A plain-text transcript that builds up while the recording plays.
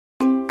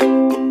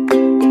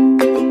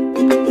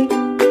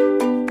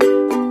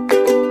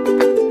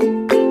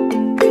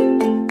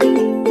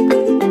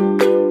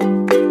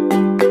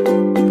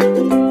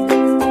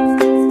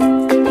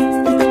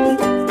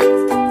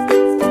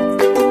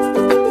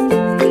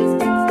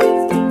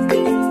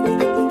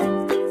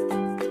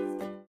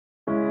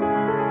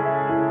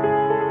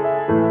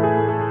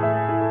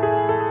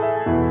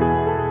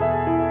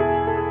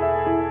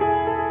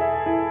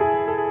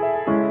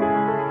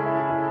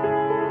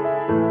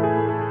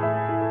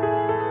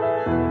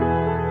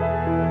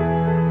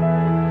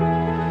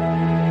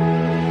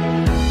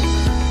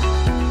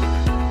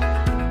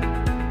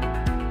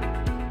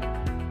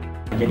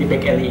Jadi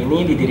Back Alley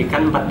ini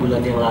didirikan 4 bulan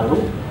yang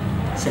lalu.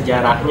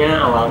 Sejarahnya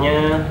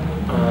awalnya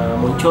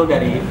muncul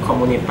dari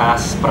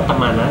komunitas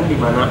pertemanan di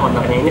mana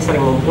ownernya ini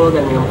sering ngumpul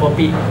dan minum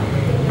kopi.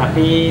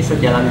 Tapi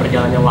sejalan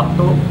berjalannya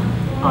waktu,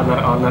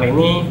 owner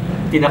ini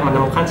tidak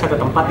menemukan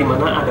satu tempat di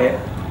mana ada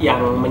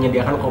yang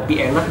menyediakan kopi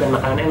enak dan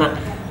makanan enak.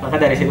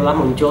 Maka dari situlah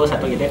muncul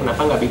satu ide,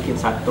 kenapa nggak bikin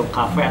satu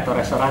kafe atau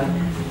restoran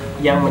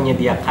yang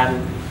menyediakan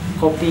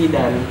kopi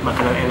dan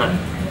makanan enak.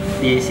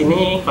 Di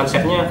sini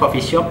konsepnya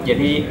coffee shop,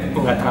 jadi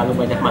nggak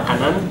terlalu banyak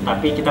makanan,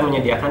 tapi kita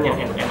menyediakan yang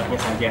enak-enaknya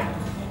saja.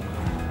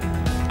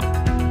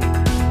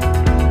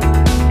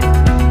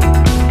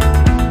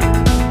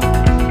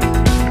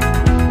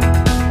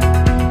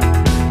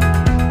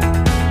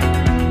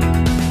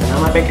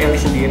 Nama Back Alley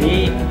sendiri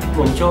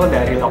muncul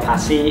dari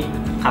lokasi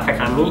kafe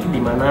kami, di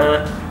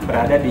mana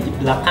berada di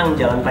belakang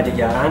Jalan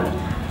Pajajaran.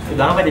 Di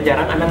belakang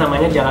Pajajaran ada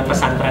namanya Jalan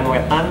Pesantren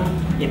Wetan,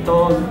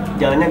 itu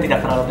jalannya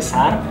tidak terlalu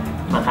besar,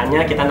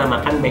 makanya kita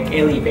namakan Back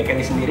Alley. Back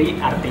Alley sendiri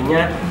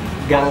artinya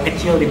gang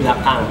kecil di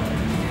belakang.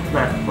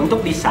 Nah,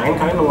 untuk desain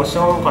kami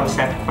mengusung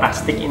konsep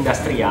rustic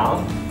industrial.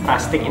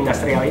 Rustic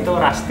industrial itu,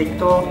 rustic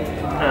itu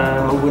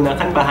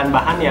menggunakan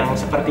bahan-bahan yang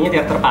sepertinya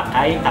tidak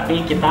terpakai,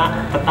 tapi kita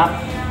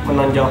tetap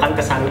menonjolkan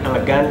kesan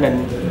elegan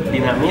dan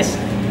dinamis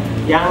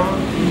yang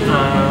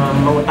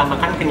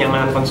mengutamakan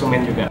kenyamanan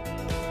konsumen juga.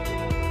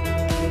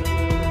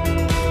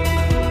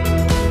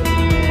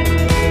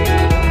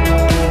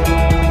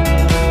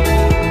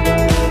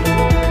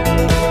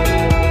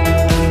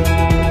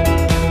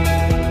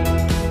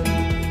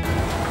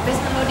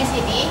 Base menu di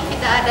sini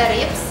kita ada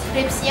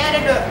ribsnya ada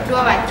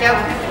dua macam,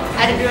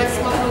 ada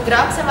 250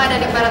 gram sama ada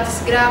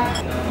 500 gram.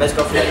 Base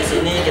coffee di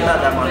sini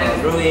kita ada manual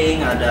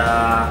brewing, ada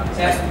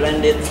ice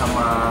blended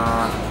sama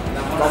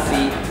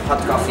coffee, hot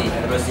coffee.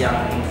 Terus yang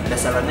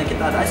bestsellernya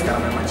kita ada ice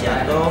caramel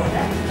macchiato,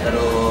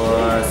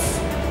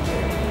 terus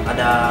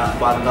ada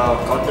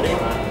bottle cold drip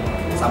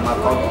sama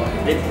cold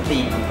drip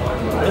tea.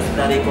 Terus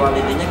dari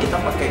kualitinya kita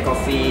pakai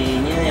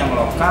kopinya yang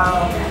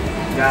lokal,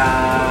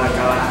 gak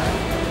kalah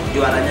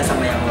juaranya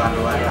sama yang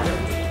luar-luar lah.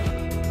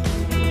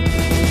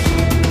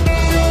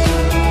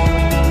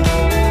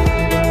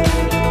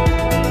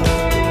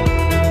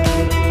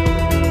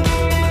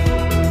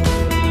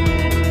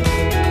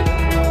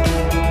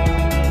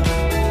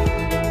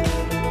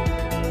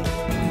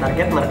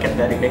 Target market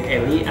dari Back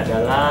Alley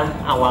adalah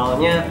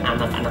awalnya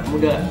anak-anak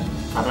muda,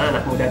 karena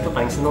anak muda itu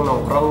paling senang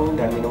nongkrong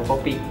dan minum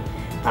kopi.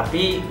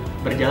 Tapi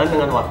berjalan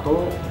dengan waktu,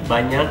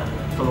 banyak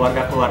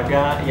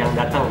keluarga-keluarga yang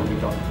datang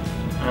gitu.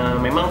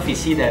 Memang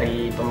visi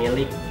dari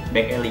pemilik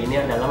Back Alley ini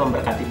adalah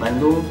memberkati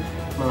Bandung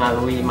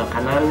melalui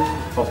makanan,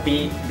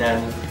 kopi, dan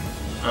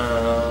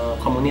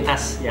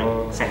komunitas yang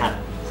sehat,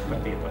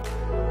 seperti itu.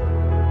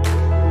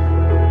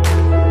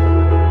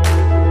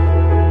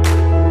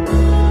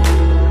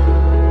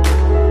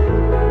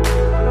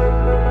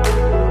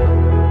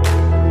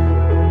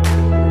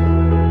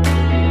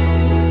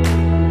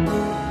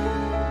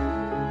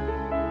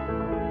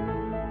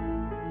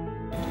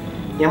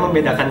 Yang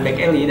membedakan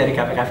Back Alley dari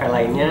kafe-kafe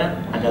lainnya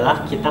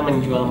adalah kita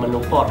menjual menu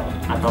pork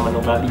atau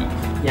menu babi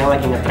yang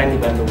lagi ngetren di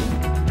Bandung.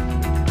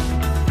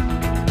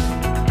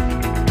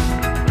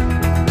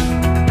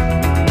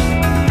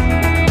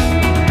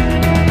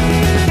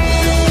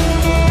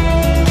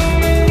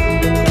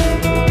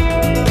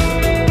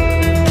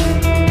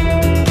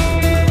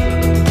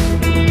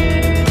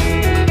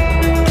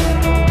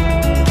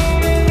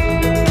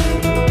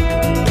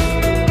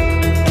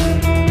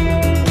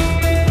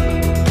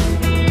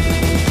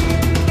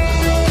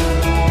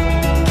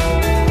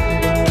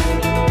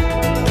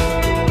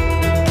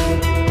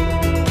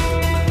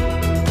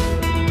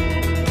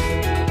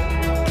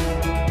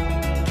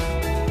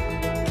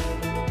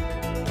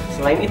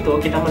 Selain itu,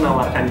 kita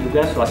menawarkan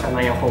juga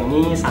suasana yang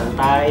homey,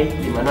 santai,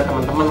 di mana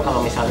teman-teman kalau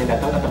misalnya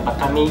datang ke tempat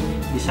kami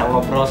bisa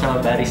ngobrol sama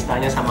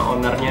baristanya, sama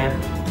ownernya.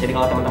 Jadi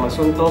kalau teman-teman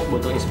suntuk,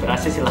 butuh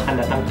inspirasi, silahkan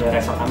datang ke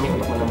resto kami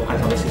untuk menemukan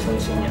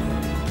solusi-solusinya.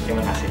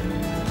 Terima kasih.